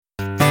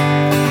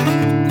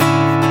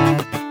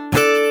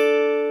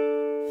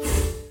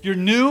you're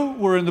new,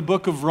 we're in the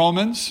book of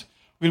Romans.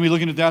 We're going to be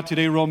looking at that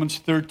today, Romans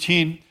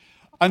 13.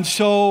 And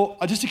so,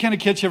 just to kind of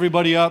catch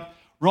everybody up,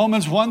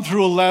 Romans 1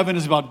 through 11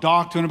 is about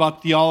doctrine,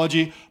 about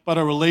theology, about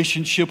our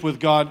relationship with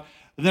God.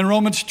 And then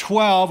Romans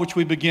 12, which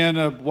we began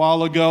a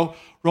while ago,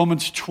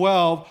 Romans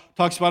 12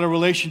 talks about our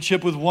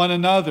relationship with one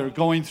another,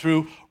 going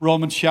through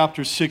Romans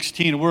chapter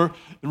 16. We're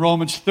in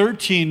Romans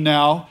 13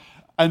 now,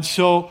 and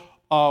so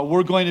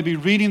we're going to be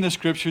reading the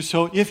scriptures.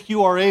 So if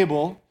you are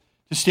able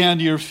to stand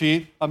to your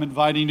feet, I'm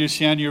inviting you to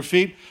stand to your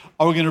feet.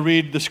 We're going to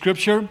read the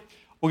scripture.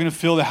 We're going to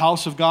fill the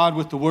house of God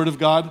with the word of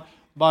God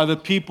by the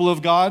people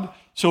of God.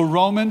 So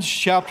Romans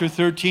chapter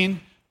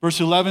 13, verse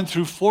 11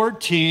 through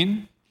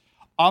 14.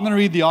 I'm going to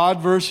read the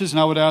odd verses, and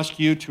I would ask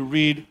you to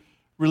read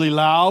really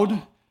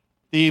loud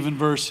the even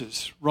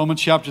verses.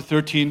 Romans chapter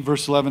 13,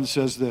 verse 11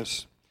 says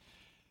this.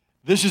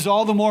 This is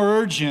all the more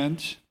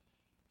urgent,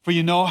 for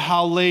you know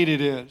how late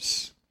it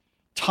is.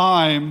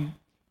 Time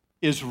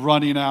is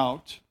running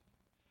out.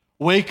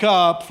 Wake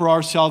up, for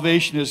our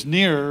salvation is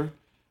nearer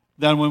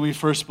than when we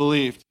first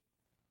believed.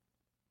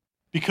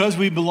 Because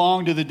we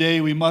belong to the day,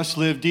 we must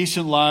live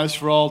decent lives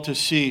for all to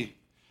see.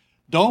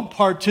 Don't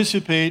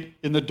participate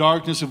in the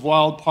darkness of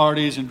wild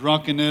parties and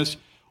drunkenness,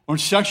 or in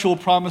sexual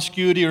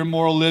promiscuity or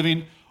immoral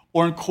living,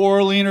 or in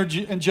quarreling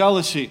and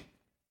jealousy.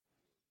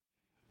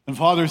 And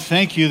Father,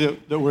 thank you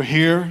that we're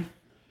here.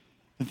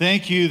 And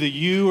thank you that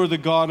you are the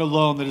God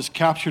alone that has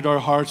captured our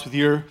hearts with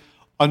your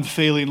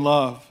unfailing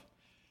love.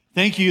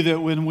 Thank you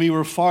that when we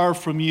were far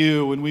from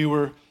you, when we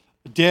were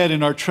dead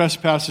in our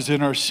trespasses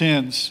and our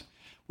sins,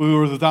 we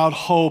were without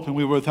hope and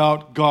we were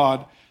without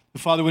God.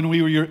 And Father, when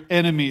we were your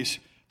enemies,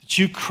 that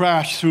you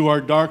crashed through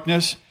our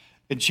darkness,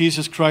 and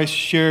Jesus Christ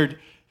shared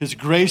his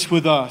grace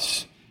with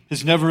us,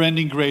 his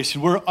never-ending grace.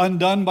 And we're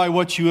undone by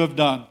what you have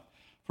done.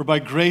 For by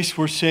grace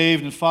we're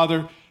saved. And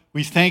Father,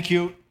 we thank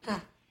you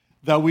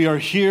that we are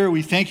here.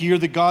 We thank you you're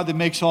the God that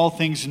makes all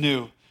things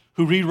new,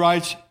 who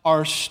rewrites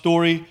our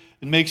story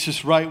and makes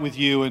us right with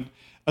you. And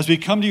as we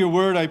come to your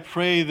word, I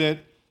pray that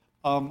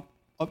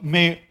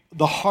may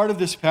the heart of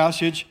this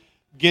passage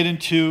get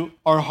into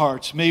our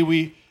hearts. May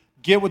we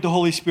get what the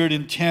Holy Spirit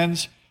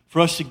intends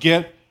for us to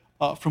get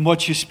from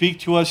what you speak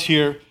to us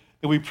here.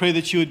 And we pray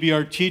that you would be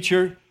our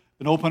teacher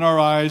and open our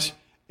eyes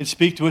and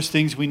speak to us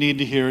things we need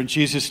to hear. In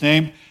Jesus'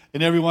 name.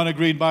 And everyone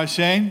agreed by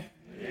saying?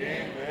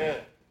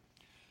 Amen.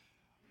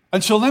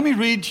 And so let me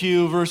read to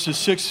you verses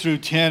 6 through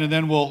 10, and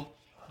then we'll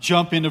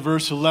jump into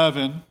verse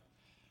 11.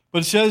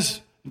 But it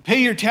says, pay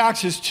your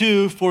taxes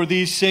too for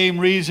these same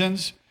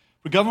reasons.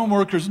 For government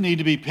workers need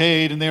to be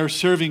paid, and they are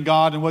serving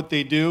God in what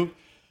they do.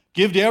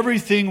 Give to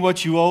everything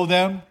what you owe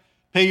them.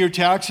 Pay your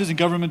taxes and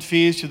government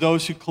fees to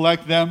those who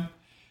collect them.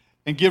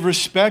 And give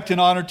respect and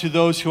honor to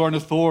those who are in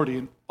authority.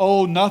 And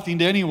owe nothing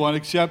to anyone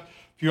except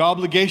for your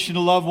obligation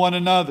to love one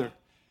another.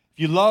 If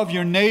you love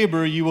your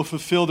neighbor, you will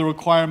fulfill the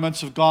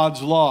requirements of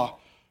God's law.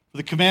 For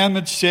the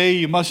commandments say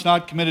you must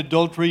not commit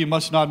adultery, you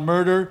must not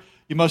murder,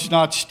 you must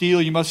not steal,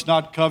 you must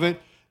not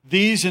covet.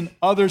 These and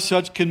other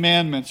such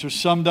commandments are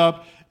summed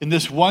up in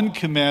this one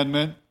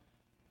commandment,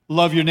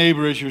 love your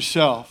neighbor as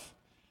yourself.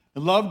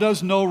 And love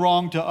does no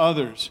wrong to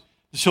others,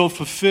 so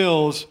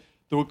fulfills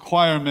the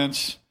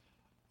requirements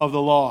of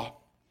the law.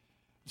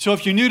 So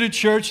if you're new to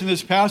church in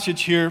this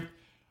passage here,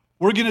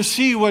 we're going to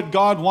see what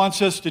God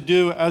wants us to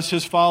do as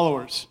his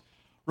followers.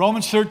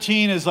 Romans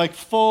 13 is like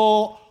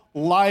full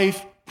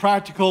life,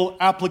 practical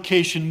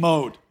application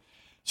mode.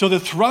 So the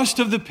thrust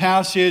of the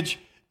passage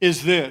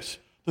is this.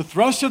 The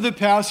thrust of the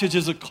passage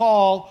is a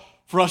call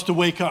for us to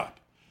wake up.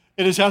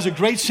 It has a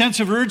great sense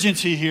of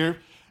urgency here,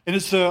 and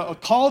it's a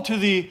call to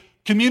the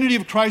community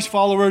of Christ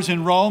followers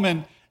in Rome,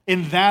 and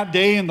in that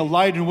day, in the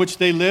light in which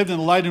they lived, and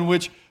the light in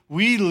which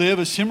we live,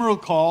 a similar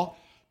call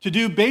to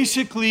do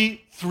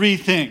basically three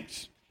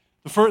things.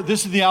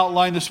 This is the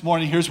outline this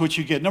morning. Here's what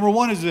you get. Number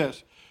one is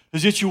this,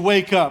 is that you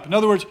wake up. In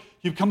other words,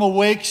 you become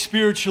awake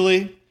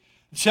spiritually.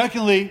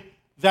 Secondly,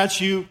 that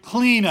you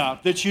clean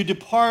up, that you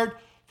depart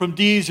from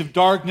deeds of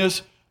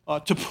darkness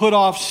to put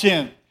off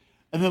sin.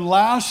 And then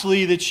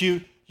lastly, that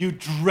you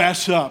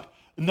dress up.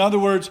 In other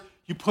words,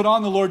 you put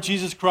on the Lord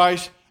Jesus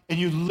Christ and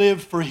you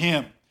live for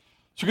him.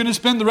 So we're going to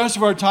spend the rest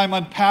of our time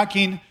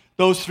unpacking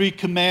those three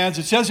commands.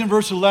 It says in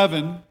verse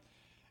 11,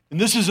 and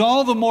this is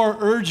all the more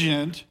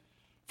urgent,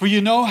 for you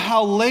know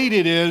how late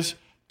it is,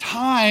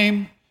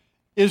 time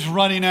is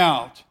running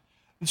out.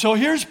 And so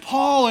here's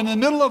Paul in the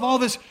middle of all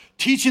this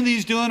teaching that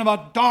he's doing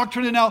about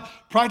doctrine and now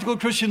practical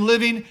Christian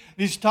living. And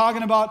he's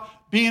talking about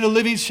being a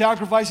living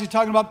sacrifice. He's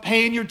talking about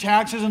paying your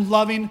taxes and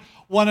loving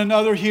one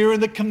another here in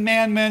the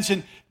commandments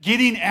and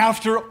getting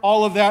after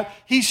all of that.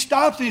 He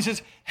stops and he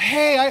says,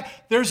 hey,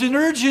 there's an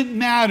urgent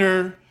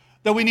matter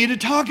that we need to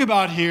talk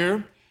about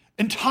here.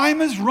 And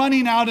time is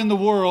running out in the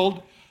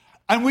world.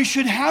 And we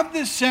should have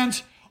this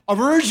sense of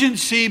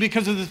urgency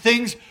because of the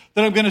things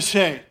that I'm going to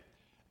say.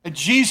 And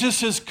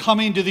Jesus is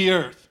coming to the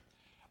earth.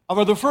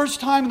 For the first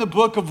time in the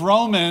book of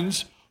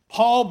Romans,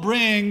 Paul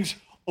brings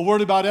a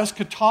word about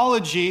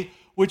eschatology,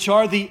 which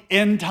are the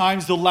end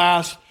times, the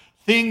last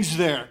things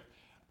there.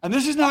 And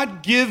this is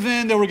not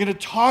given that we're going to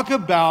talk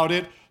about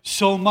it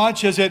so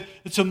much as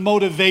it's a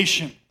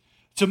motivation.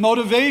 It's a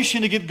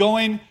motivation to get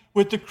going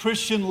with the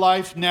Christian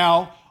life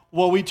now,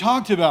 what we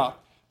talked about.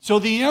 So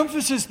the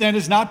emphasis then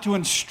is not to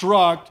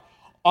instruct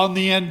on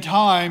the end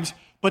times,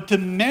 but to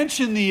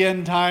mention the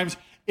end times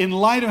in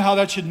light of how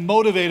that should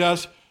motivate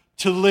us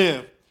to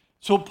live.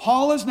 So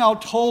Paul has now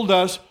told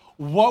us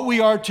what we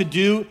are to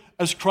do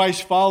as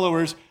Christ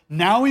followers.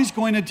 Now he's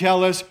going to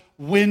tell us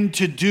when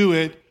to do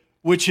it,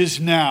 which is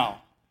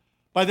now.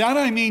 By that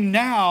I mean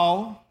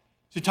now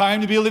is a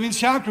time to be a living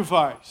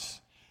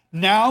sacrifice.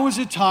 Now is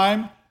a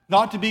time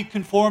not to be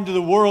conformed to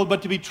the world,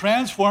 but to be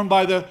transformed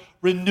by the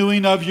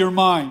renewing of your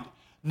mind.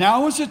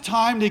 Now is a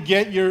time to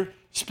get your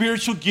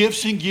spiritual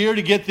gifts and gear,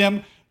 to get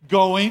them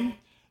going.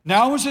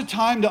 Now is a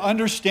time to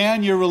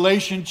understand your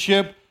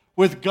relationship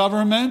with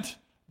government,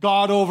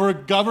 God over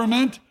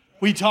government.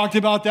 We talked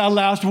about that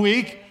last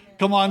week.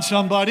 Come on,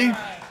 somebody.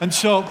 And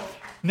so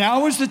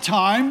now is the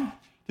time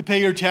to pay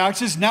your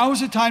taxes. Now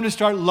is the time to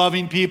start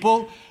loving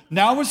people.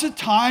 Now is the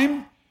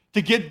time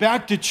to get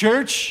back to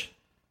church.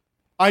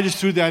 I just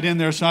threw that in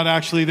there. It's not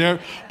actually there,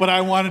 but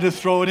I wanted to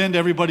throw it in to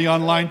everybody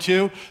online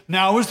too.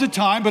 Now is the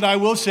time, but I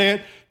will say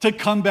it, to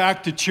come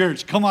back to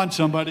church. Come on,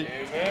 somebody.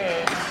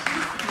 Amen.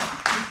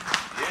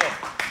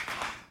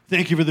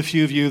 Thank you for the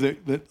few of you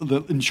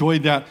that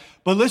enjoyed that.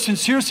 But listen,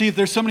 seriously, if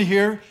there's somebody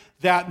here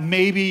that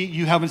maybe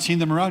you haven't seen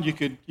them around, you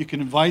can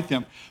invite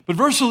them. But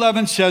verse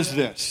 11 says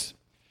this.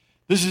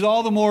 This is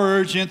all the more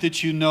urgent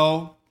that you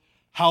know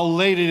how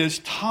late it is.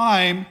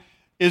 Time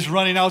is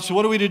running out. So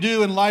what are we to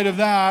do in light of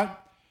that?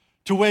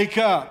 To wake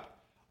up.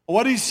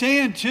 What he's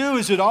saying too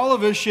is that all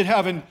of us should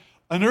have an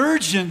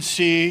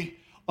urgency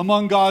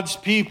among God's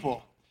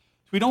people.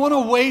 We don't want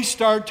to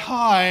waste our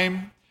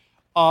time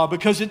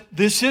because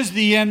this is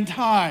the end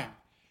time.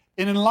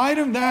 And in light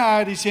of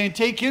that, he's saying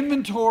take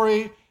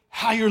inventory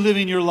how you're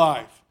living your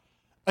life.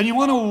 And you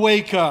want to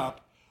wake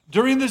up.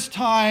 During this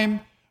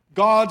time,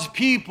 God's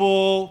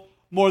people,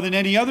 more than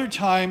any other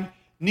time,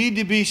 need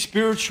to be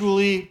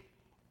spiritually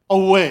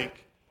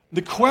awake.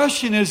 The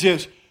question is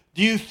this.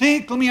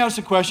 Let me ask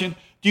the question,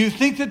 do you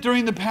think that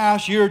during the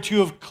past year or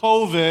two of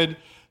COVID,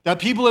 that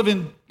people have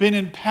been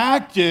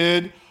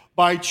impacted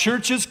by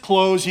churches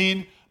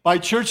closing, by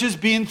churches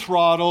being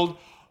throttled,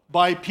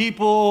 by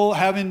people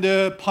having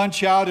to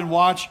punch out and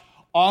watch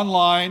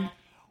online,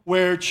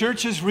 where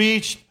churches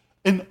reached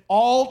an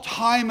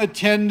all-time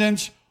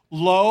attendance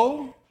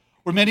low,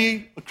 where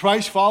many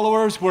Christ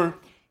followers were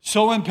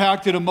so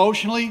impacted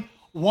emotionally?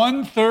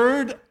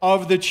 1/3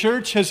 of the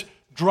church has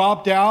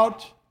dropped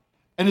out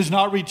and has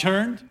not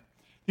returned.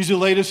 These are the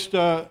latest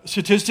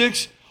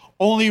statistics.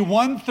 Only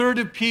 1/3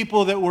 of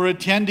people that were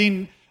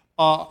attending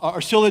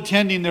are still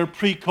attending their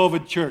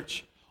pre-COVID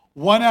church.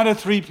 1 out of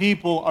 3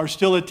 people are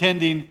still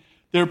attending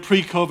their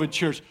pre-COVID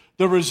church.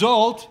 The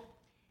result,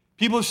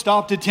 people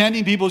stopped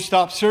attending, people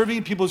stopped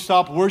serving, people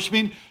stopped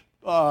worshiping.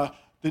 The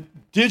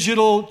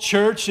digital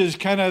church is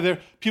kind of there.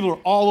 People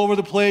are all over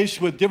the place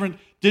with different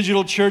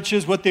digital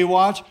churches, what they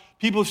watch.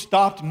 People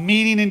stopped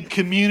meeting in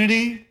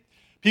community.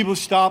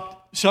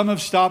 Some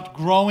have stopped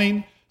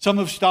growing. Some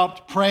have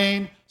stopped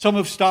praying. Some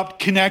have stopped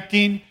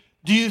connecting.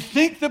 Do you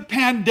think the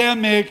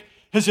pandemic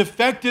has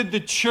affected the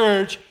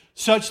church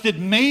such that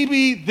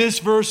maybe this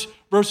verse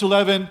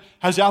 11,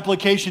 has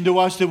application to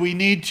us that we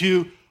need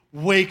to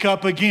wake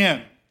up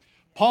again?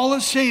 Paul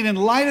is saying, in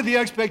light of the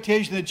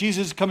expectation that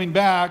Jesus is coming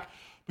back,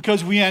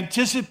 because we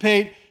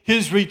anticipate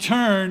his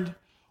return,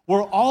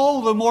 we're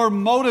all the more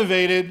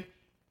motivated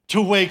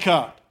to wake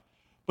up.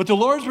 But the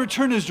Lord's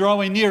return is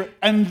drawing near.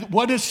 And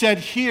what is said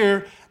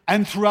here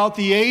and throughout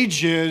the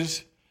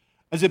ages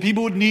is that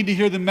people would need to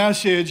hear the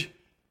message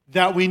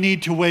that we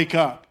need to wake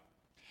up.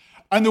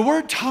 And the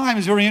word time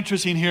is very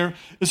interesting here,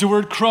 is the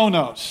word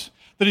chronos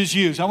that is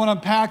used. I want to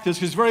unpack this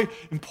because it's very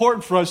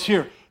important for us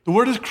here. The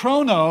word is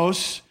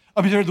chronos.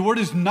 The word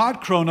is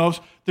not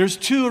chronos. There's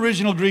 2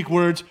 original Greek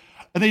words,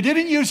 and they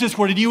didn't use this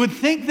word. And you would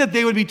think that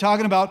they would be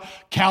talking about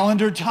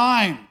calendar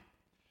time,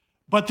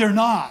 but they're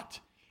not.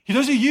 He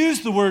doesn't use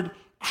the word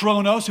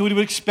chronos, so we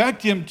would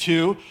expect him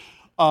to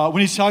when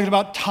he's talking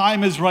about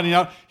time is running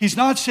out. He's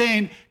not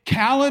saying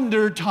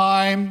calendar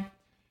time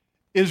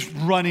is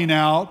running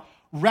out.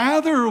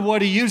 Rather,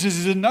 what he uses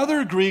is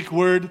another Greek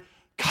word,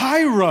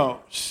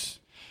 kairos.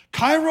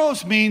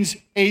 Kairos means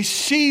a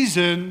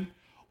season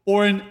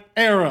or an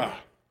era.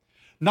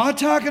 Not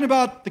talking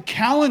about the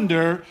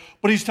calendar,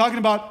 but he's talking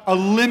about a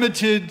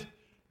limited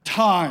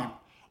time,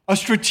 a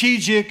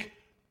strategic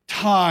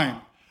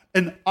time,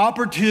 an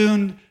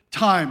opportune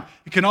time.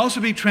 It can also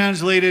be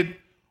translated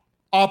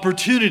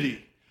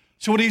opportunity.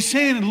 So what he's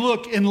saying,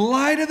 look, in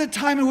light of the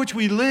time in which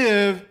we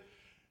live,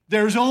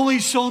 there's only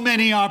so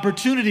many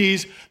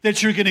opportunities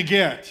that you're going to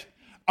get.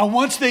 And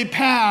once they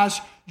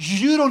pass,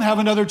 you don't have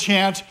another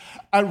chance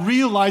at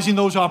realizing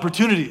those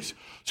opportunities.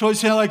 So he's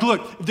saying,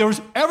 look, if there was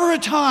ever a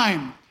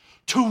time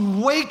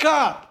to wake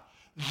up,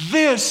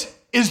 this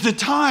is the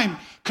time,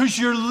 because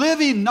you're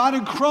living not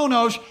in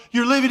chronos,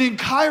 you're living in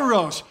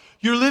kairos.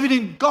 You're living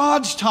in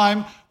God's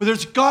time where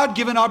there's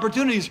God-given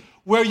opportunities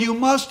where you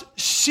must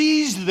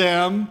seize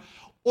them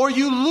or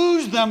you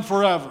lose them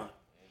forever.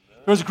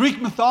 There was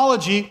Greek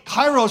mythology.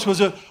 Kairos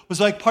was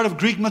like part of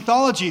Greek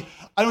mythology.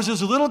 And it was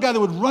this little guy that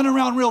would run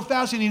around real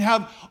fast and he'd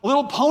have a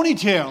little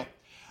ponytail.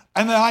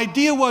 And the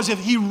idea was if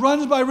he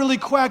runs by really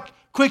quick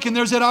and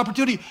there's that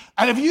opportunity,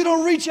 and if you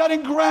don't reach out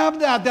and grab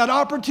that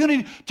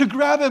opportunity to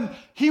grab him,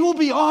 he will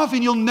be off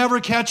and you'll never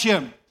catch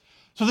him.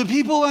 So the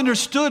people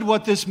understood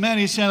what this meant.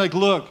 He's saying, like,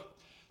 look,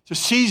 it's a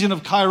season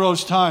of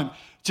Kairos time.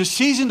 It's a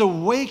season to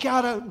wake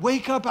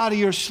up out of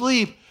your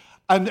sleep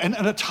and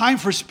a time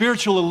for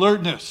spiritual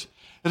alertness.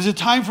 It is a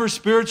time for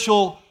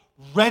spiritual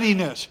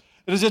readiness.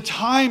 It is a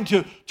time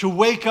to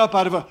wake up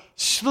out of a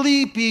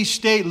sleepy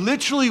state,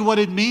 literally what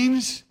it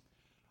means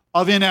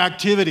of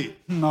inactivity.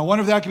 I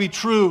wonder if that could be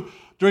true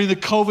during the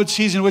COVID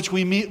season in which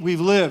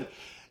we've lived.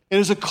 It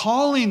is a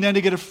calling then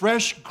to get a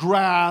fresh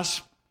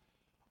grasp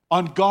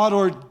on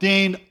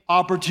God-ordained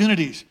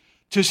opportunities,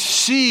 to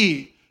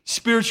see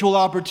spiritual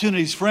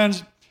opportunities.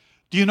 Friends,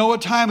 do you know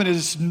what time it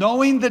is?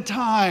 Knowing the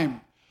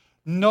time,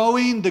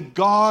 knowing the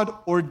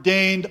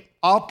God-ordained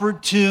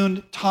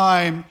opportune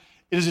time,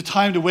 it is a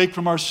time to wake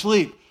from our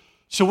sleep.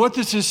 So what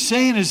this is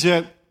saying is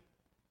that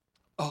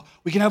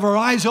we can have our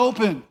eyes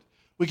open,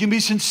 we can be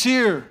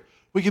sincere,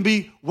 we can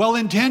be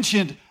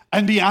well-intentioned,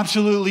 and be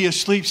absolutely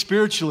asleep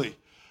spiritually.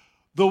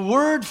 The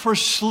word for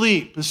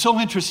sleep is so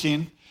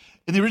interesting.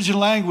 In the original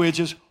language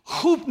is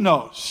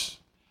hupnos.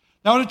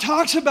 Now when it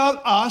talks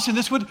about us, and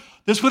this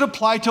would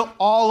apply to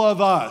all of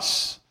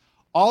us.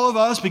 All of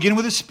us, beginning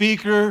with the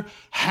speaker,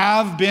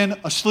 have been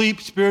asleep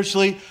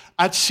spiritually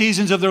at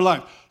seasons of their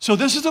life. So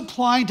this is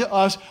applying to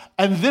us,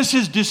 and this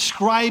is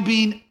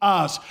describing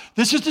us.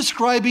 This is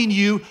describing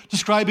you,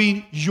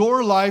 describing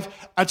your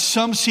life at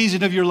some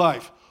season of your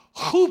life.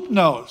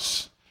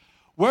 Hupnos.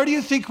 Where do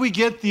you think we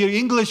get the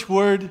English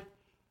word?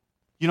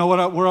 You know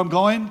where I'm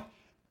going?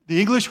 The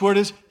English word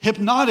is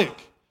hypnotic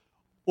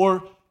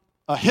or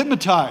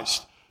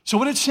hypnotized. So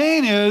what it's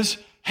saying is,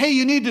 hey,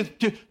 you need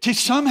to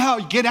somehow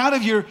get out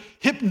of your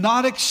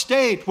hypnotic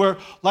state where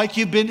like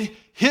you've been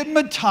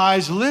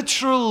hypnotized,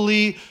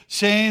 literally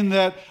saying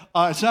that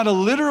it's not a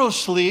literal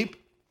sleep,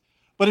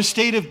 but a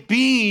state of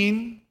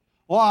being,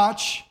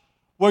 watch,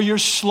 where you're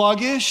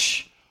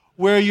sluggish,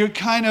 where you're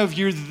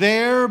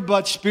there,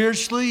 but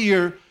spiritually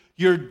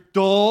you're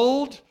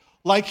dulled,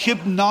 like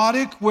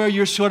hypnotic, where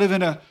you're sort of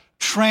in a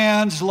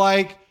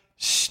trance-like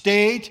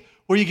state,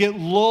 where you get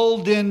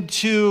lulled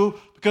into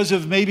because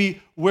of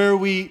maybe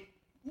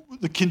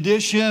the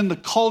condition, the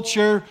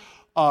culture,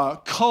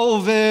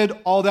 COVID,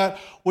 all that,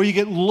 where you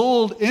get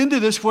lulled into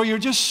this, where you're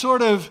just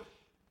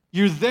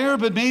you're there,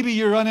 but maybe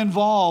you're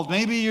uninvolved,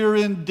 maybe you're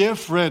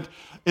indifferent,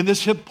 in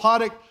this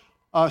hypnotic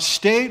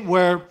state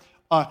where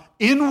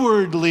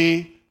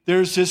inwardly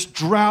there's this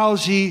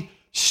drowsy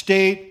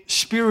state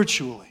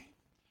spiritually.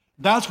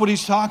 That's what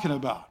he's talking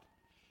about.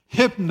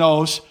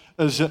 Hypnos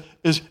is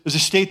a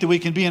state that we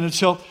can be in. And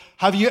so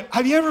have you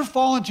ever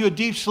fallen into a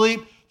deep sleep?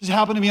 This has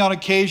happened to me on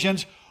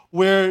occasions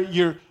where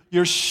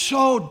you're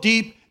so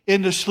deep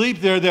into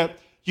sleep there that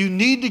you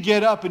need to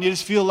get up and you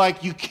just feel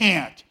like you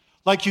can't.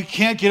 Like you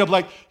can't get up,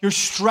 like you're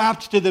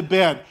strapped to the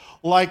bed,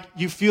 like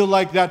you feel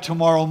like that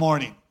tomorrow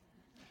morning.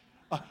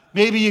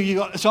 Maybe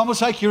it's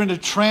almost like you're in a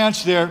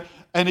trance there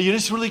and you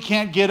just really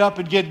can't get up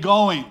and get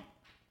going.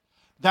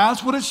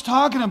 That's what it's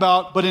talking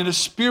about, but in a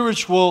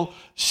spiritual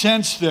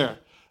sense there.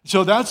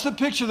 So that's the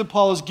picture that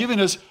Paul is giving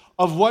us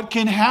of what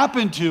can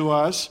happen to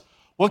us,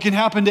 what can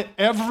happen to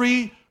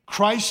every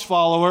Christ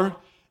follower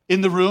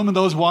in the room and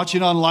those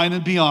watching online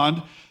and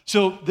beyond.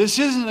 So this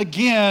isn't,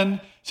 again,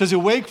 it says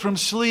awake from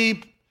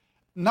sleep,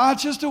 not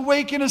just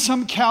awaken as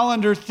some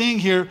calendar thing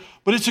here,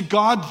 but it's a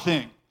God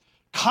thing,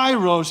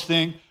 Kairos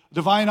thing,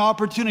 divine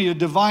opportunity, a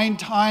divine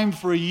time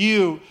for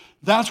you.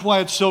 That's why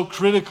it's so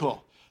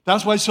critical.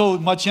 That's why so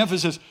much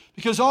emphasis,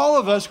 because all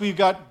of us, we've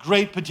got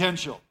great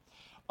potential.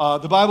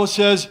 The Bible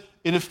says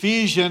in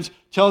Ephesians,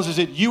 tells us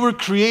that you were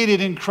created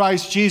in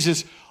Christ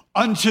Jesus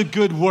unto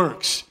good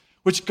works,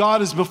 which God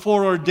has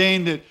before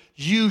ordained that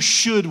you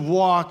should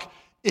walk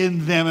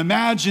in them.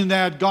 Imagine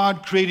that,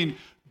 God creating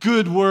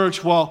good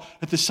works while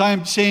at the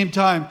same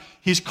time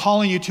he's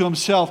calling you to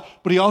himself,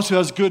 but he also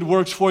has good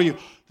works for you.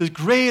 There's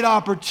great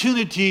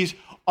opportunities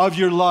of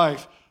your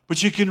life,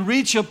 but you can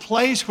reach a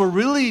place where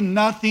really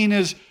nothing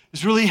is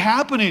really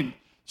happening.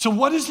 So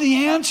what is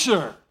the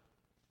answer?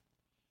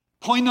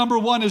 Point number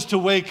one is to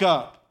wake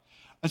up.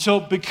 And so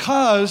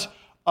because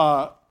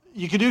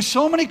you can do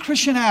so many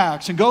Christian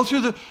acts and go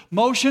through the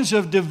motions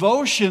of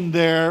devotion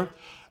there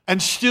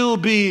and still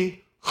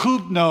be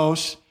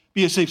hupnos,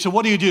 be asleep. So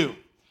what do?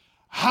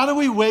 How do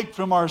we wake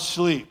from our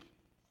sleep?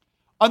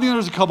 I think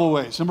there's a couple of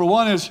ways. Number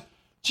one is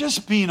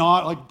just being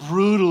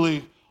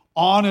brutally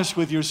honest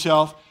with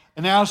yourself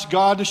and ask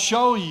God to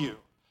show you,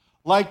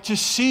 like to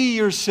see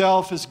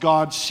yourself as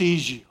God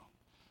sees you.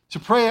 It's a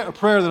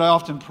prayer that I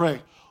often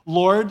pray.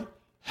 Lord,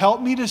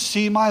 help me to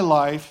see my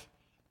life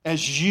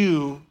as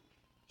you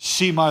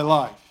see my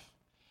life.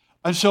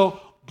 And so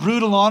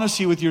brutal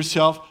honesty with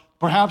yourself,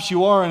 perhaps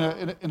you are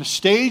in a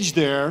stage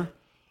there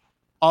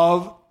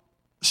of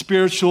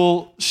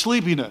spiritual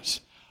sleepiness.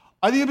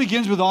 I think it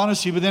begins with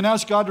honesty, but then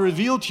ask God to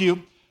reveal to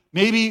you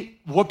maybe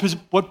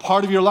what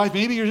part of your life,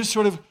 maybe you're just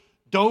sort of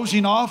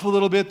dozing off a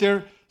little bit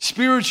there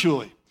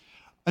spiritually.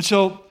 And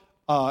so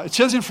it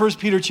says in 1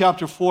 Peter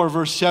chapter 4,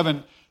 verse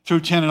 7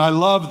 through 10, and I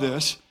love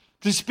this,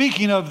 because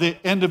speaking of the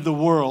end of the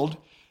world, it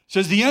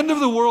says, the end of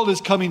the world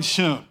is coming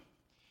soon.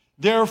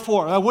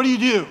 Therefore, what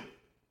do?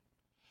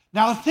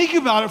 Now think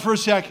about it for a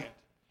second.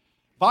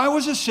 If I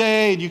was to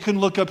say, and you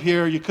couldn't look up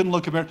here, you couldn't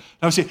look up here, and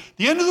I would say,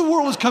 the end of the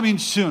world is coming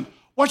soon.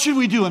 What should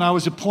we do? And I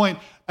was to point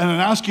and I'd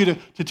ask you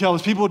to tell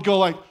us. People would go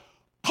like,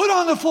 put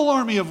on the full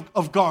army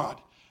of God.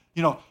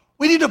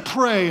 We need to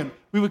pray, and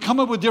we would come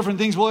up with different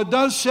things. Well, it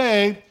does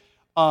say,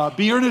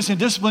 be earnest and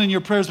disciplined in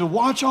your prayers, but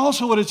watch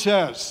also what it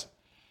says.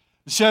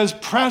 It says,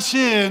 press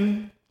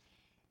in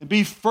and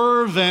be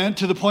fervent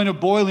to the point of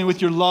boiling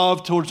with your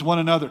love towards one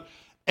another.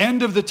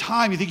 End of the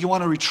time, you think you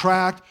want to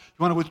retract,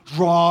 you want to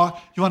withdraw,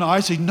 you want to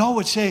isolate. No,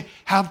 it's say,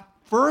 have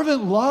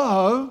fervent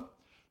love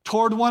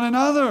toward one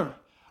another.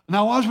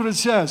 Now watch what it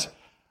says.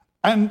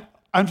 And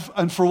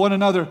for one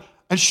another,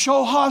 and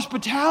show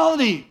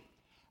hospitality.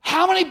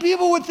 How many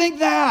people would think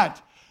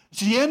that?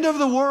 It's the end of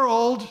the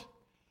world.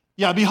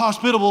 Yeah, be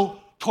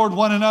hospitable toward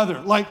one another.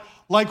 Like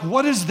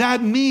what does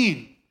that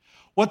mean?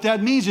 What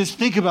that means is,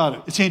 think about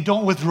it. It's saying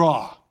don't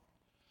withdraw.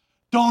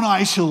 Don't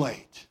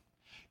isolate.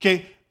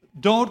 Okay?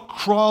 Don't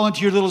crawl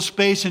into your little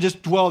space and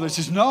just dwell there. It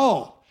says,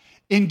 no.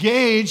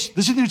 Engage.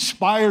 This is an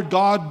inspired,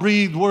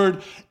 God-breathed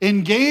word.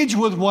 Engage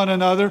with one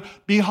another.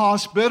 Be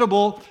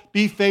hospitable.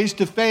 Be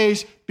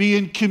face-to-face. Be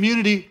in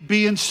community.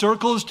 Be in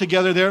circles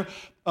together there.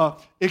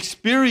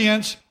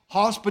 Experience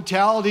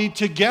hospitality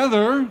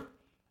together.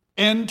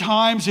 End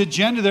times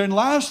agenda there. And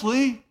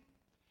lastly,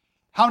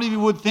 how many of you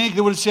would think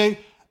they would say,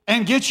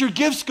 and get your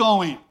gifts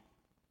going?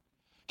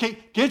 Okay,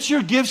 get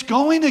your gifts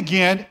going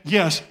again.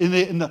 Yes, in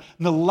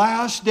the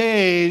last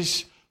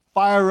days,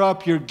 fire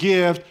up your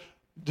gift,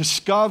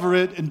 discover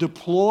it, and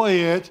deploy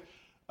it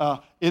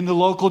in the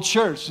local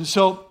church. And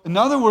so, in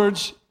other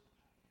words,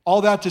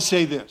 all that to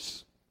say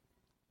this.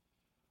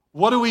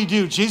 What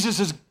do?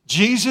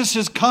 Jesus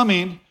is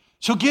coming,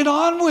 so get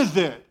on with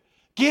it.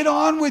 Get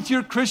on with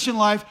your Christian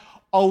life.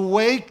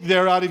 Awake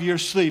there out of your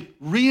sleep.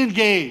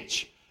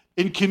 Re-engage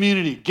in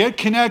community. Get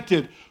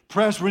connected.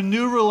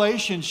 Renew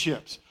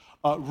relationships.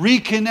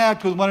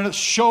 Reconnect with one another.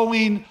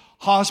 Showing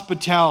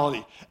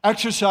hospitality.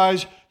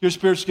 Exercise your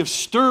spiritual gift.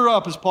 Stir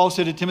up, as Paul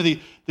said to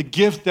Timothy, the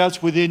gift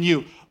that's within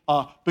you.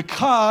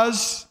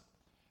 Because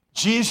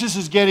Jesus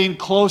is getting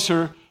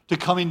closer to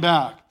coming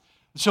back.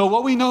 So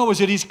what we know is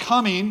that he's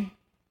coming,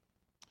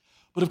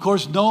 but of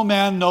course no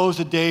man knows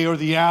the day or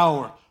the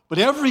hour. But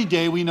every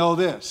day we know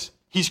this,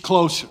 he's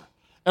closer.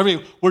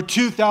 We're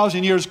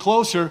 2,000 years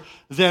closer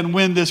than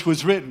when this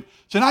was written.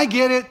 So, and I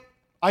get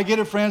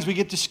it, friends. We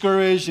get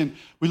discouraged and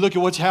we look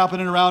at what's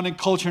happening around in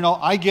culture and all.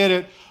 I get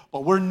it,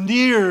 but we're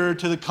near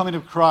to the coming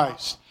of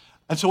Christ.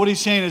 And so what he's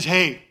saying is,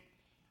 hey,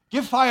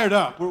 get fired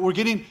up. We're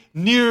getting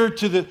near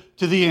to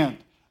the end.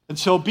 And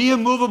so be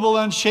immovable,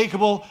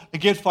 unshakable,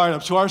 and get fired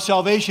up. So our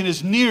salvation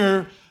is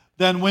nearer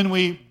than when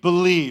we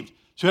believed.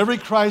 So every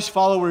Christ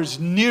follower is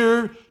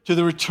near to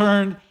the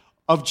return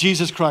of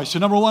Jesus Christ. So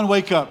number one,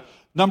 wake up.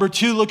 Number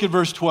two, look at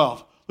verse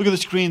 12. Look at the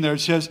screen there. It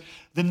says,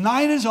 the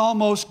night is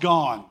almost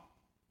gone.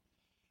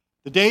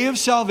 The day of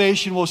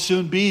salvation will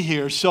soon be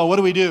here. So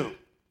what do?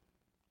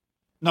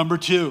 Number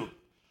two,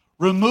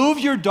 remove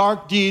your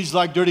dark deeds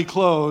like dirty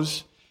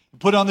clothes and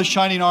put on the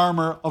shining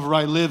armor of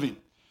right living.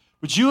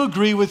 Would you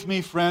agree with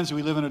me, friends, that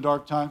we live in a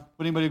dark time?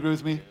 Would anybody agree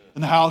with me?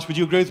 In the house, would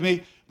you agree with me?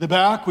 In the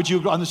back,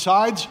 on the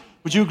sides,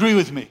 would you agree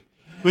with me?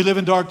 We live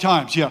in dark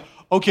times, yeah.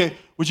 Okay,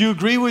 would you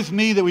agree with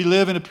me that we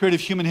live in a period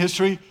of human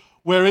history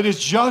where it is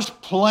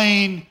just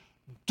plain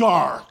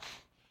dark?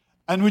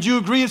 And would you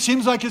agree it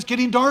seems like it's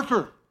getting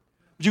darker?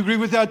 Would you agree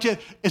with that?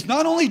 It's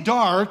not only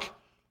dark,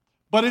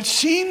 but it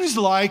seems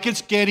like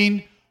it's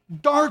getting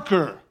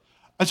darker.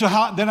 And so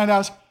then I'd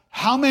ask,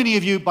 how many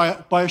of you,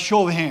 by a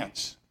show of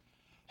hands,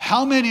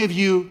 how many of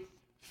you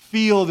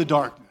feel the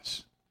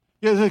darkness?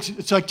 Yeah,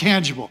 it's like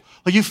tangible.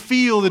 Like you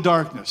feel the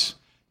darkness.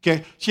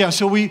 Okay, yeah,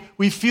 so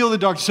we feel the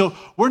darkness. So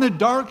we're in a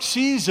dark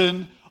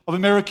season of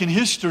American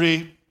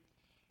history,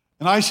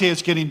 and I say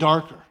it's getting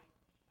darker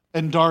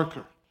and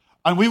darker.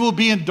 And we will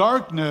be in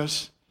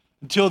darkness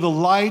until the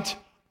light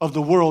of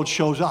the world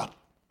shows up.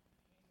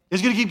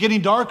 It's going to keep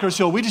getting darker,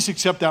 so we just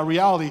accept that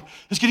reality.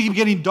 It's going to keep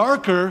getting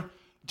darker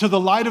until the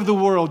light of the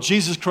world,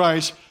 Jesus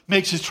Christ,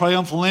 makes his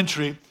triumphal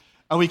entry,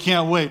 and we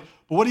can't wait.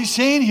 But what he's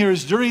saying here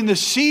is during the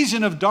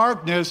season of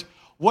darkness,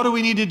 what do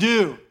we need to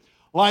do?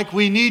 Like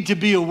we need to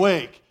be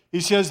awake. He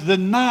says the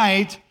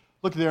night,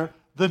 look there,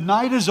 the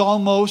night is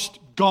almost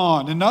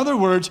gone. In other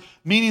words,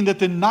 meaning that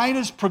the night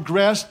has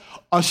progressed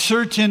a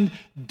certain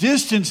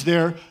distance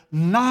there.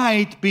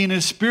 Night being in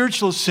a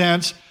spiritual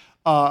sense,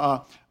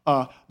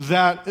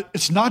 that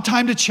it's not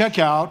time to check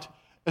out.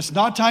 It's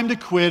not time to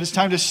quit. It's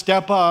time to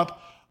step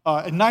up.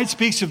 And night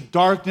speaks of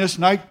darkness.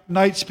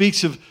 Night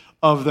speaks of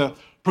the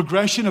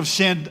progression of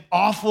sin.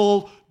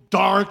 Awful,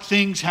 dark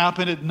things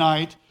happen at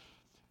night.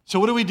 So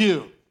what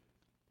do?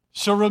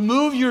 So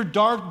remove your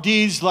dark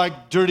deeds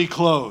like dirty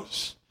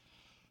clothes.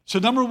 So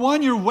number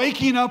one, you're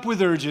waking up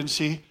with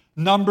urgency.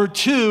 Number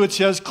two, it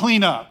says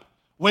clean up.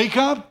 Wake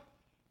up,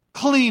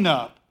 clean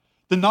up.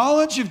 The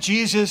knowledge of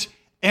Jesus'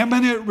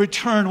 imminent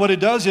return, what it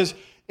does is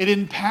it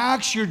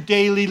impacts your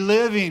daily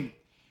living.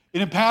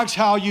 It impacts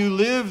how you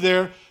live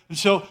there.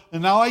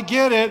 And now I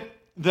get it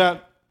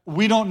that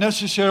we don't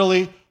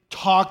necessarily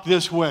talk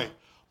this way.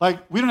 Like,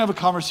 we don't have a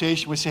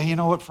conversation. We say, hey, you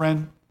know what,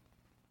 friend?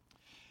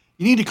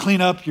 You need to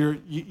clean up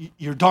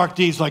your dark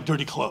deeds like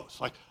dirty clothes.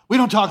 Like, we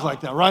don't talk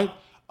like that, right?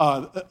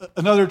 A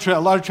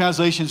lot of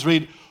translations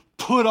read,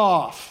 put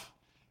off.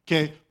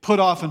 Okay, put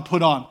off and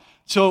put on.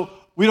 So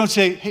we don't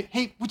say,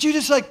 hey, would you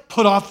just like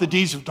put off the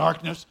deeds of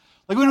darkness?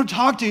 Like, we don't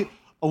talk to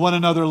one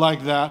another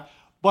like that.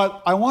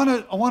 But I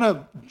want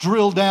to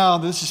drill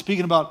down. This is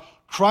speaking about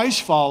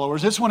Christ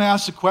followers. I just want to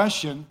ask the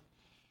question,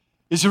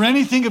 is there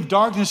anything of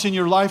darkness in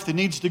your life that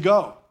needs to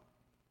go?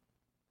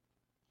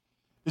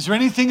 Is there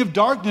anything of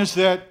darkness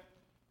that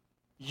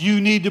you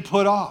need to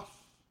put off?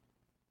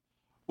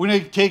 We're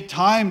going to take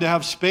time to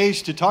have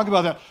space to talk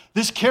about that.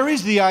 This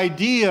carries the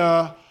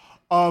idea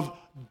of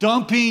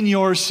dumping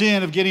your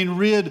sin, of getting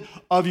rid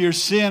of your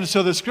sin.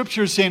 So the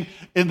scripture is saying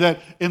in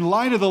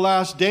light of the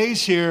last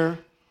days here,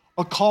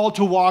 a call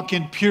to walk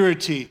in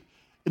purity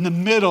in the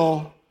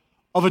middle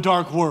of a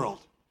dark world.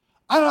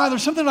 I don't know,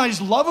 there's something I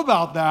just love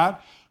about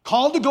that.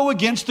 Called to go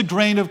against the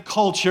grain of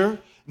culture,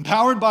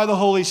 empowered by the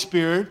Holy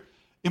Spirit,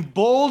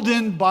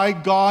 emboldened by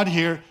God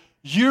here.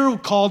 You're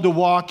called to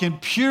walk in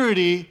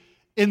purity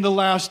in the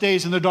last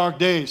days, in the dark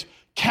days,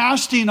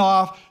 casting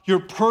off your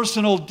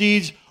personal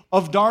deeds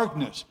of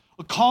darkness.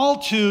 A call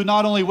to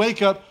not only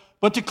wake up,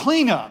 but to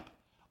clean up.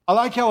 I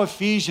like how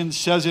Ephesians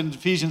says in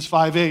Ephesians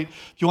 5:8,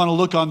 if you want to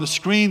look on the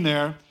screen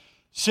there,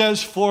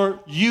 says, for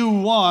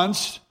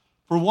once,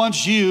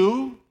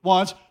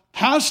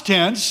 past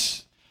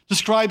tense,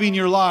 describing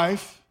your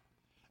life.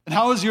 And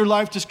how is your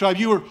life described?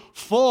 You were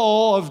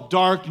full of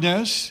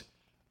darkness,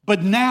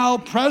 but now,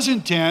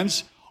 present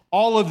tense,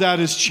 all of that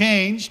has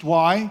changed.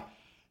 Why?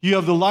 You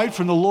have the light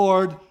from the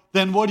Lord.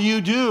 Then what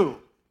do?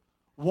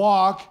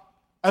 Walk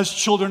as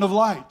children of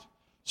light.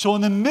 So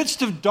in the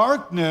midst of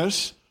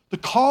darkness, the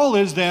call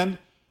is then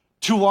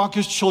to walk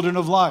as children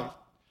of light.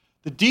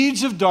 The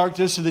deeds of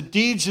darkness and the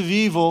deeds of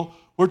evil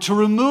were to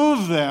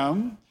remove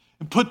them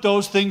and put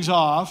those things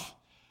off.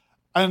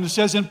 And it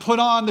says, and put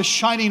on the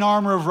shining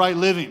armor of right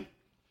living.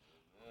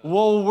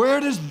 Well,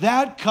 where does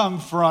that come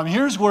from?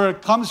 Here's where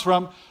it comes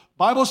from.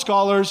 Bible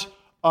scholars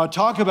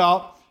talk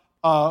about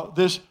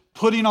this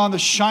putting on the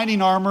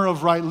shining armor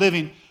of right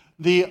living.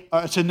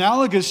 It's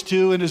analogous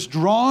to and is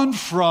drawn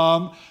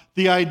from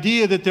the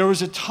idea that there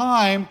was a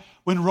time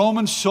when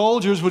Roman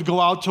soldiers would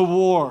go out to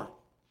war.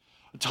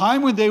 A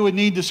time when they would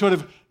need to sort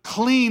of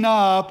clean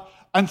up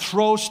and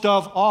throw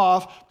stuff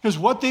off, because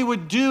what they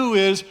would do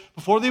is,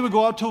 before they would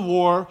go out to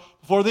war,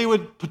 before they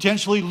would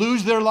potentially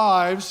lose their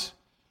lives,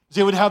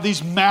 they would have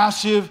these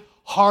massive,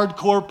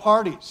 hardcore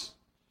parties.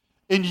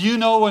 And you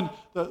know,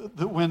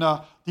 when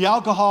the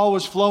alcohol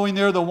was flowing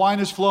there, the wine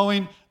is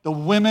flowing, the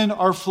women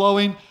are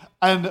flowing,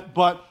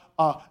 but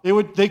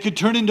they could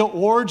turn into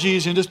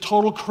orgies and just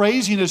total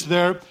craziness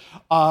there,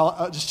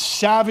 just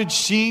savage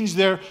scenes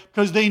there,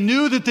 because they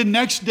knew that the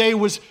next day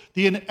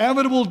the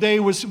inevitable day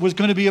was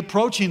going to be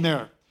approaching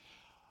there.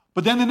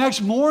 But then the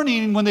next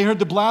morning, when they heard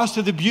the blast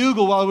of the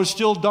bugle while it was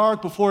still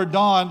dark before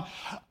dawn,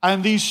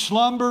 and these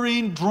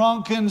slumbering,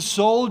 drunken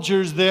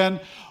soldiers then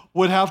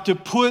would have to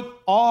put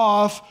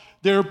off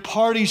their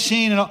party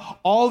scene and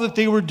all that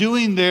they were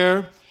doing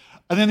there,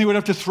 and then they would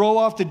have to throw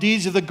off the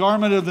deeds of the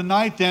garment of the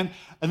night then,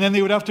 and then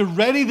they would have to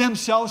ready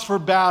themselves for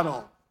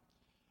battle.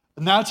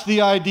 And that's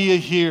the idea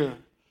here,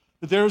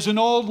 that there's an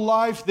old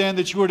life then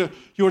that you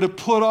were to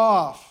put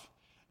off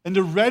and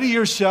to ready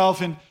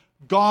yourself in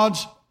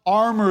God's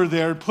armor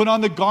there, put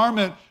on the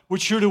garment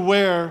which you're to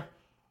wear,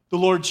 the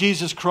Lord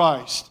Jesus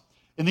Christ.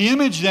 And the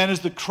image then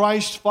is the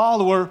Christ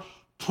follower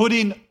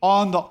putting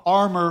on the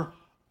armor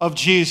of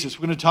Jesus.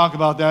 We're going to talk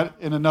about that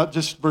in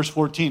just verse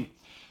 14.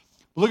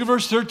 Look at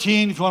verse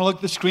 13. If you want to look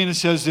at the screen, it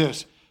says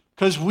this: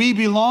 because we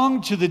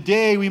belong to the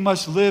day, we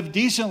must live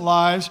decent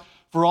lives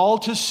for all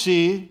to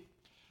see.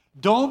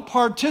 Don't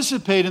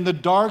participate in the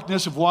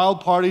darkness of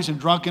wild parties and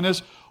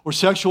drunkenness or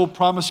sexual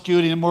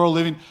promiscuity and immoral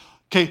living.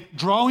 Okay,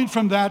 drawing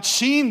from that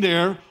scene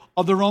there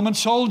of the Roman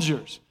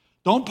soldiers.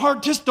 Don't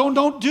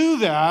do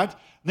that.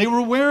 They were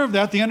aware of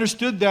that. They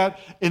understood that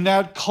in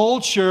that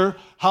culture,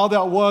 how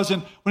that was.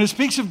 And when it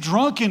speaks of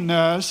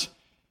drunkenness,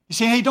 you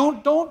say, hey,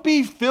 don't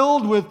be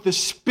filled with the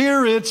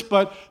spirits,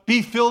 but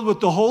be filled with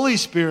the Holy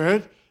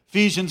Spirit,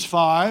 Ephesians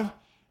 5.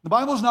 The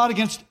Bible is not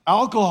against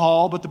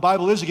alcohol, but the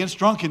Bible is against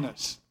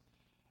drunkenness.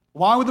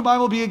 Why would the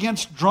Bible be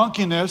against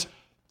drunkenness?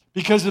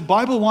 Because the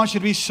Bible wants you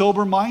to be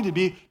sober-minded,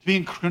 to be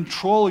in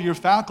control of your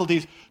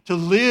faculties, to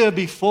live,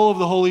 be full of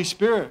the Holy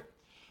Spirit.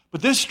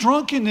 But this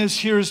drunkenness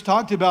here is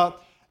talked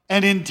about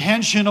an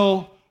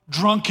intentional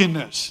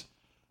drunkenness.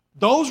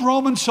 Those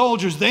Roman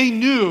soldiers, they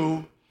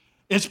knew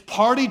It's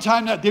party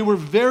time. They were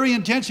very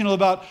intentional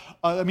about,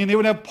 they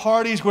would have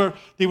parties where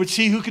they would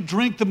see who could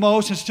drink the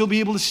most and still be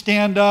able to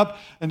stand up,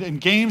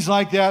 and games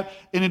like that,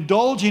 and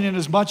indulging in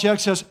as much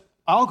excess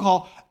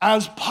alcohol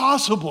as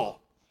possible.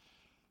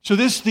 So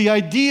the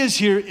idea is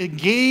here,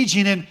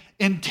 engaging in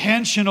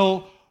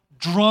intentional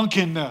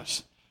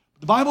drunkenness.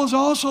 The Bible is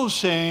also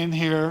saying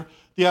here,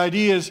 the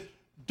idea is,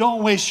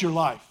 don't waste your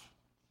life.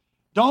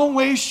 Don't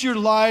waste your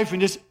life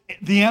and just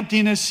the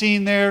emptiness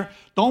seen there.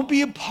 Don't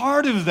be a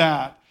part of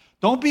that.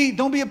 Don't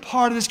be a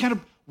part of this kind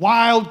of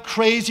wild,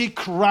 crazy,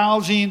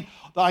 carousing,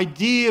 the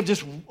idea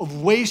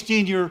of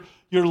wasting your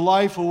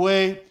life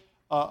away,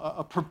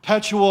 a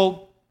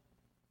perpetual,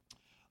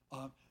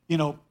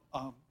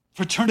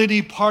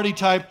 fraternity party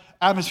type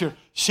atmosphere.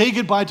 Say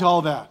goodbye to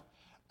all that.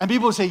 And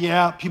people say,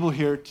 people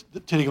here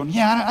today going,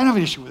 I don't have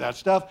an issue with that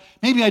stuff.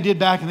 Maybe I did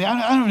back in the day. I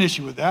don't have an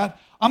issue with that.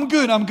 I'm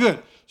good.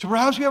 So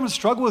perhaps we haven't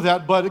struggled with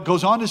that, but it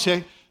goes on to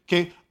say,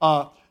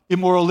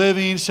 immoral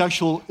living,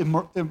 sexual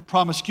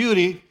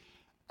promiscuity.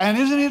 And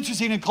isn't it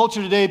interesting in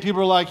culture today, people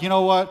are like, you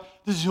know what,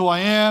 this is who I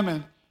am,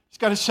 and just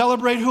got to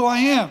celebrate who I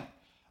am.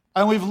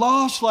 And we've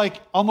lost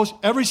almost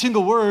every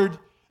single word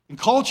in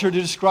culture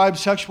to describe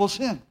sexual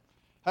sin.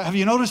 Have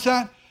you noticed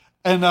that?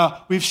 And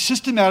we've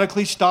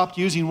systematically stopped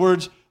using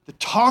words that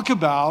talk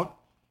about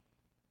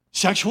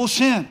sexual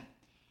sin.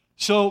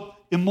 So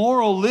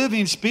immoral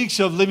living speaks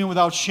of living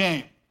without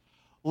shame.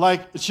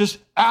 It's just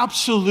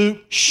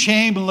absolute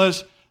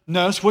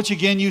shamelessness, which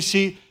again you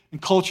see in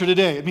culture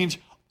today. It means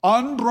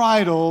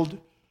unbridled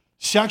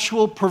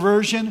sexual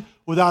perversion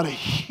without a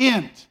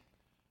hint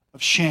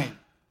of shame.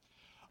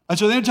 And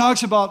so then it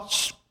talks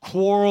about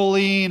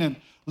quarreling and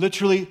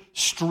literally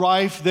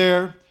strife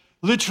there.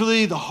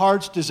 Literally, the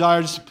heart's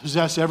desire is to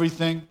possess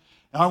everything.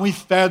 And aren't we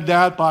fed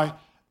that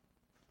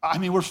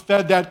we're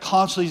fed that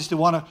constantly, just to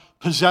want to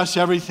possess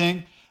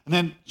everything. And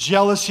then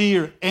jealousy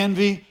or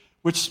envy,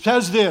 which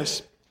says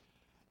this,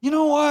 you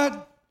know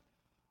what?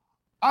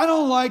 I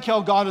don't like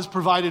how God has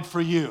provided for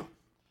you.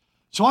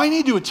 So I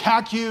need to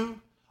attack you.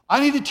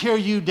 I need to tear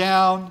you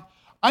down.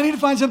 I need to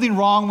find something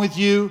wrong with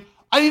you.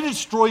 I need to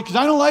destroy you because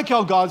I don't like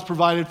how God's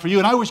provided for you.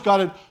 And I wish God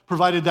had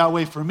provided that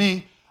way for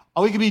me.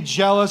 We can be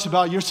jealous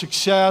about your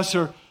success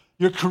or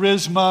your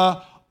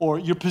charisma or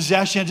your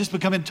possession, just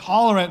become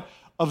intolerant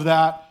of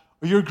that,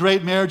 or your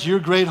great marriage, your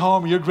great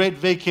home, or your great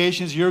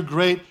vacations, your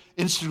great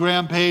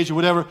Instagram page or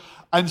whatever.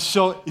 And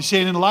so he's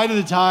saying in light of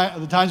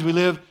the times we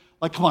live,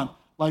 come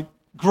on,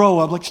 grow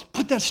up,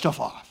 put that stuff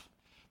off.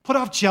 Put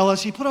off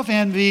jealousy, put off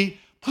envy,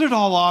 put it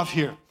all off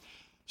here.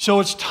 So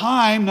it's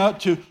time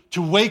not to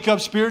wake up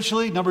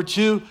spiritually. Number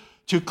 2,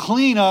 to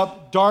clean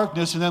up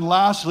darkness. And then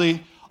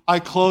lastly, I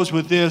close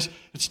with this.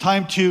 It's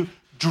time to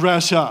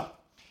dress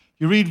up.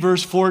 You read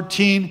verse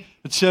 14,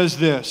 it says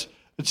this.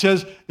 It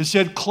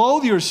said,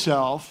 clothe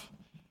yourself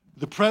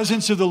with the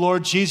presence of the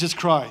Lord Jesus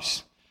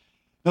Christ.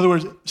 In other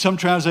words, some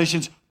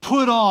translations,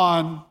 put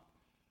on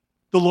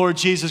the Lord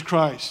Jesus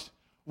Christ.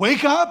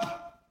 Wake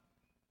up,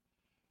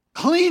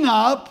 clean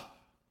up,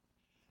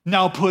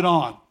 now put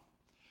on.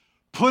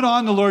 Put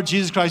on the Lord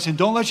Jesus Christ, and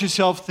don't let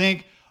yourself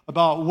think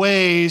about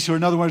ways, or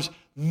in other words,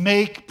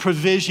 make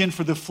provision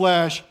for the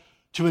flesh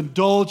to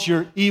indulge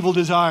your evil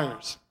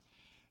desires.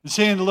 And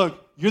saying,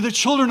 look, you're the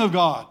children of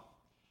God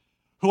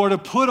who are to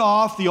put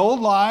off the old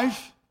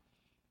life,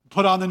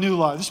 put on the new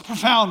life. This is a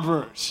profound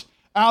verse,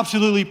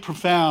 absolutely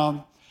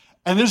profound.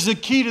 And this is the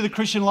key to the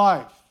Christian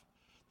life.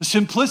 The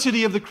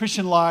simplicity of the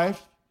Christian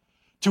life,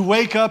 to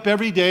wake up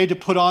every day to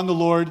put on the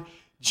Lord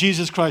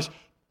Jesus Christ.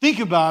 Think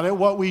about it,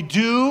 what we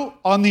do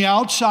on the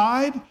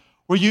outside,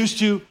 we're used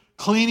to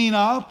cleaning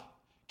up,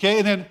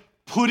 and then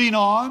putting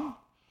on,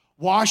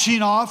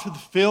 washing off the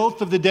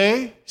filth of the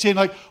day, saying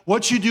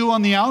what you do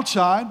on the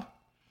outside,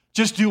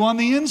 just do on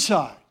the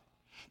inside.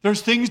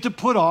 There's things to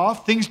put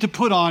off, things to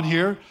put on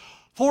here.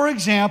 For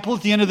example,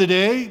 at the end of the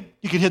day,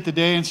 you could hit the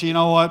day and say, you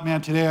know what,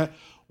 man, today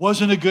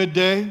wasn't a good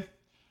day.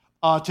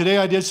 Today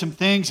I did some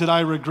things that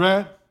I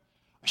regret.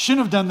 I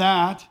shouldn't have done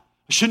that.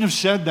 I shouldn't have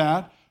said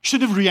that. I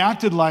shouldn't have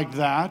reacted like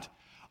that.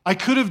 I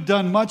could have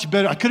done much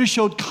better. I could have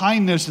showed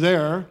kindness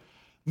there.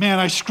 Man,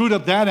 I screwed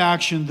up that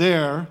action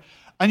there.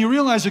 And you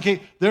realize,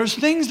 there's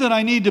things that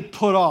I need to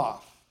put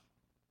off.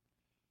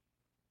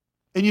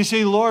 And you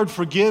say, Lord,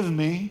 forgive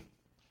me.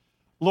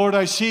 Lord,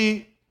 I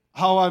see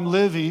how I'm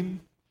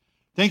living.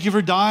 Thank you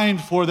for dying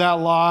for that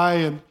lie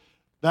and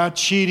that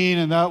cheating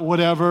and that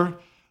whatever.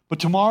 But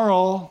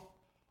tomorrow,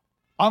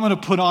 I'm going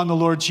to put on the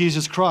Lord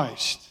Jesus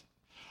Christ.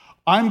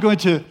 I'm going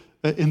to,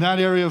 in that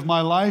area of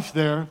my life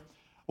there,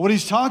 what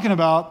he's talking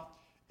about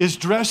is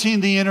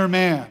dressing the inner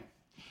man.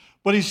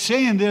 But he's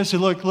saying this,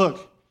 and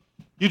look,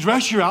 you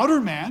dress your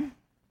outer man.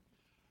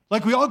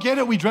 We all get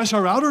it, we dress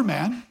our outer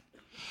man.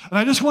 And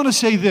I just want to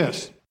say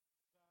this.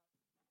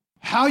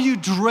 How you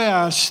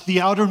dress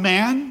the outer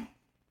man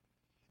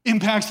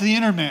impacts the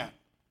inner man.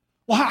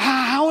 Well,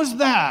 how is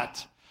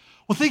that?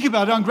 Well, think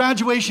about it. On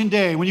graduation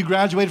day, when you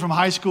graduated from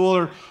high school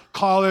or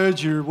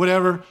college or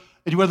whatever,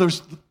 and you wear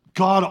those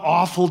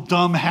god-awful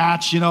dumb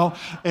hats,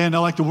 and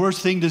like the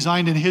worst thing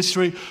designed in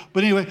history.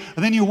 But anyway,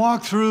 and then you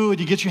walk through and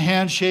you get your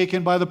hand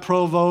shaken by the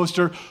provost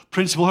or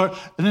principal,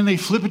 and then they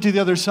flip it to the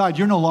other side.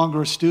 You're no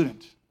longer a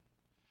student.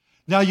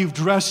 Now you've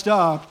dressed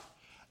up.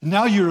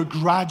 Now you're a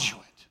graduate.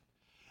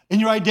 And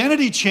your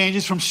identity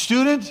changes from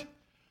student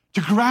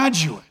to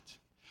graduate.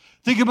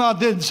 Think about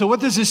this. So what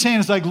this is saying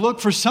is like, look,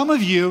 for some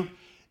of you,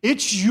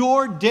 it's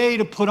your day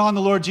to put on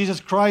the Lord Jesus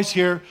Christ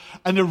here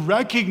and to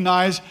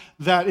recognize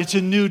that it's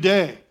a new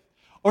day.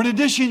 Or in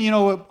addition,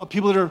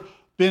 people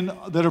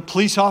that are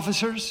police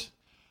officers,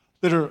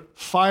 that are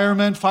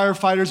firemen,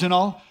 firefighters and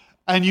all,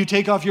 and you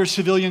take off your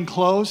civilian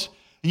clothes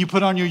and you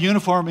put on your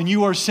uniform and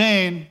you are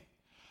saying,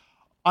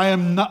 I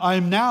am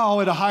now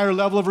at a higher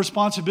level of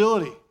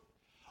responsibility.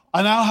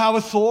 I now have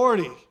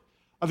authority,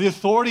 of the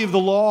authority of the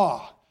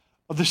law,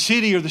 of the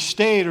city or the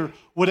state or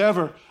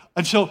whatever.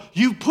 And so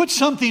you put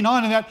something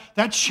on and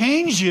that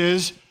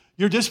changes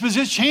your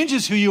disposition,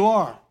 changes who you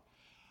are.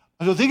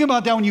 And so think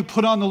about that when you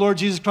put on the Lord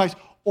Jesus Christ.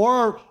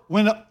 Or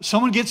when a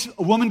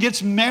woman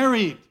gets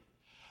married.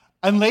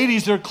 And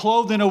ladies, they're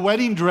clothed in a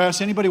wedding dress.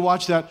 Anybody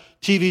watch that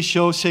TV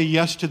show, Say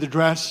Yes to the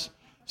Dress?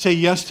 Say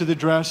Yes to the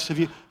Dress. Have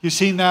you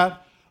seen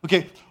that?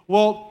 Okay,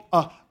 well,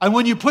 and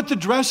when you put the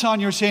dress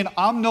on, you're saying,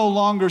 I'm no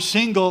longer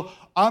single.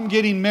 I'm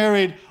getting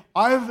married.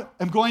 I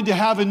am going to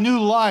have a new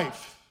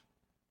life.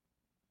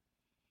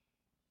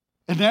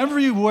 And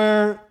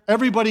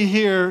everybody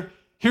here,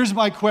 here's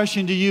my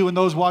question to you and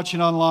those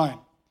watching online.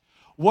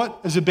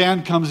 What, as a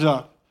band comes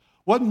up,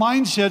 what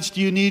mindsets do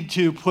you need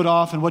to put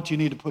off and what do you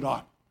need to put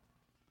on?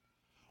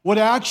 What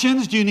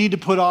actions do you need to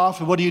put off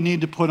and what do you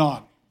need to put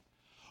on?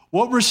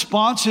 What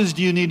responses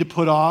do you need to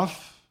put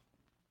off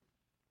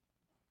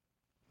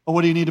or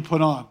what do you need to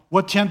put on?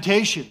 What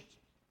temptation?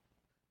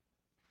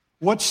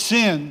 What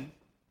sin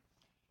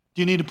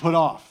do you need to put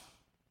off?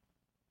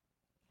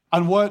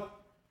 And what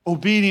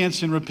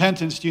obedience and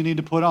repentance do you need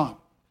to put on?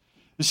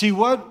 You see,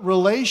 what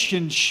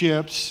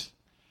relationships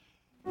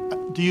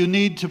do you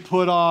need to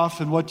put off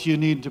and what do you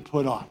need to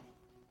put on?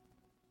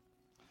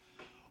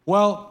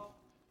 Well,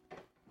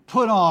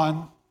 put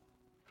on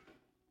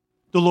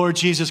the Lord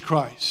Jesus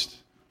Christ.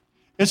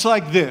 It's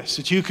like this,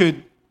 that you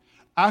could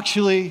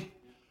actually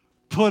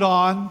put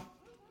on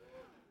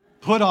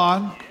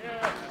the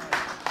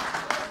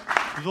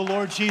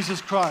Lord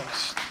Jesus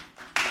Christ.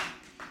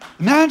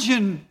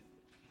 Imagine,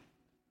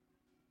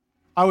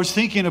 I was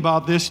thinking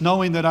about this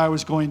knowing that I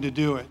was going to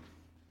do it.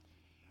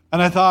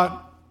 And I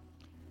thought,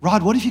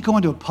 Rod, what if you go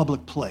into a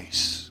public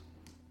place?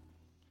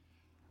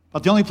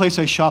 But the only place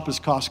I shop is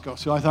Costco.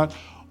 So I thought,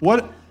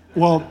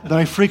 that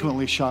I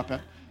frequently shop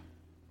at.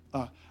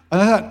 And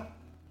I thought,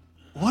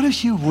 what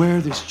if you wear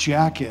this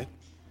jacket?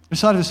 I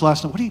thought of this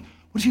last night.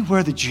 What if you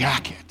wear the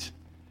jacket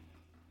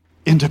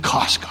into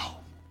Costco?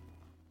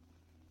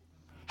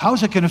 How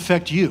is it going to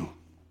affect you?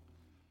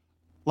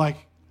 Like,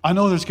 I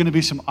know there's going to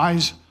be some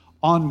eyes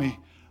on me.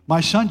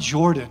 My son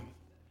Jordan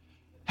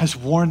has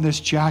worn this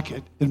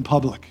jacket in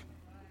public.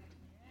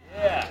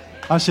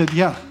 I said,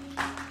 yeah.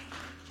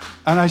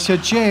 And I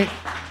said, Jay,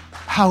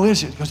 how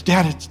is it? He goes,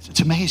 Dad, it's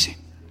amazing.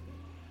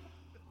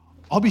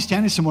 I'll be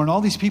standing somewhere and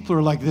all these people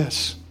are like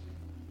this.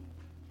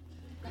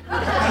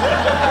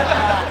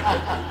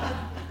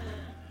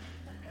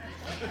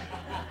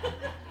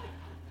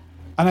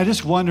 And I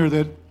just wonder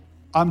that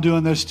I'm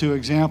doing this to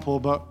example,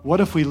 but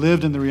what if we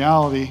lived in the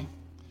reality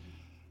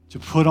to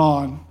put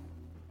on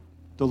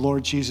the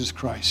Lord Jesus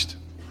Christ?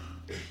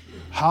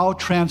 How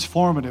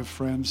transformative,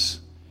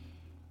 friends.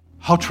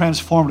 How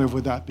transformative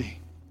would that be?